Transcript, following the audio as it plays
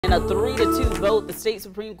In a 3-2 vote, the state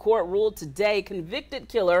Supreme Court ruled today convicted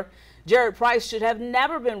killer Jeriod Price should have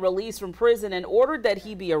never been released from prison and ordered that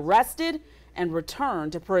he be arrested and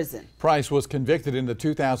returned to prison. Price was convicted in the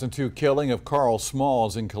 2002 killing of Carl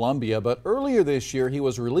Smalls in Columbia, but earlier this year he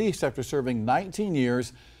was released after serving 19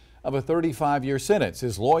 years of a 35-year sentence.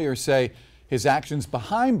 His lawyers say his actions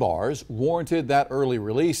behind bars warranted that early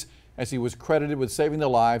release, as he was credited with saving the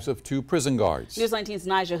lives of 2 prison guards. News 19's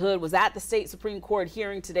Nija Hood was at the state Supreme Court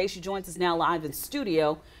hearing today. She joins us now live in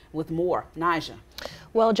studio with more. Nija.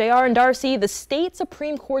 Well, JR and Darcy, the state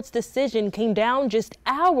Supreme Court's decision came down just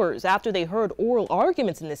hours after they heard oral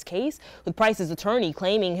arguments in this case, with Price's attorney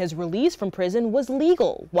claiming his release from prison was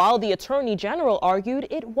legal, while the Attorney General argued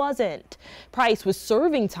it wasn't. Price was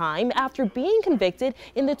serving time after being convicted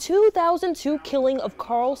in the 2002 killing of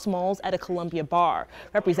Carl Smalls at a Columbia bar.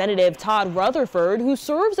 Representative Todd Rutherford, who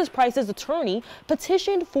serves as Price's attorney,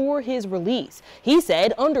 petitioned for his release. He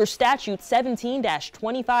said under statute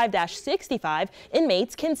 17-25-65, inmates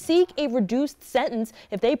can seek a reduced sentence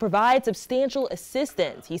if they provide substantial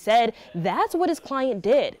assistance. He said that's what his client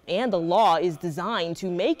did, and the law is designed to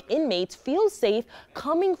make inmates feel safe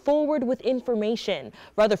coming forward with information.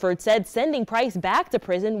 Rutherford said sending Price back to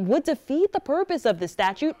prison would defeat the purpose of the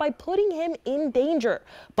statute by putting him in danger.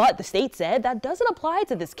 But the state said that doesn't apply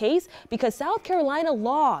to this case because South Carolina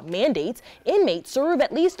law mandates inmates serve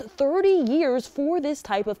at least 30 years for this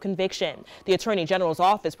type of conviction. The Attorney General's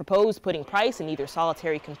office proposed putting Price in either solitary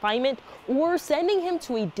confinement or sending him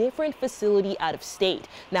to a different facility out of state.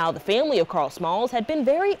 Now, the family of Carl Smalls had been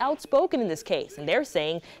very outspoken in this case, and they're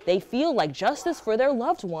saying they feel like justice for their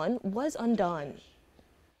loved one was undone.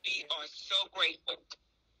 We are so grateful.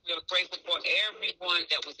 We are grateful for everyone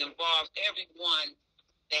that was involved, everyone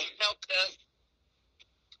that helped us,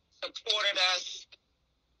 supported us,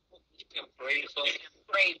 and prayed for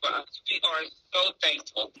us. We are so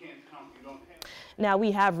thankful. Now,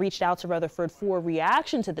 we have reached out to Rutherford for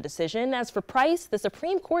reaction to the decision. As for Price, the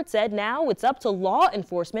Supreme Court said now it's up to law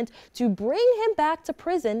enforcement to bring him back to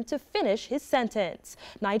prison to finish his sentence.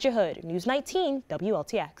 Nija Hood, News 19,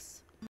 WLTX.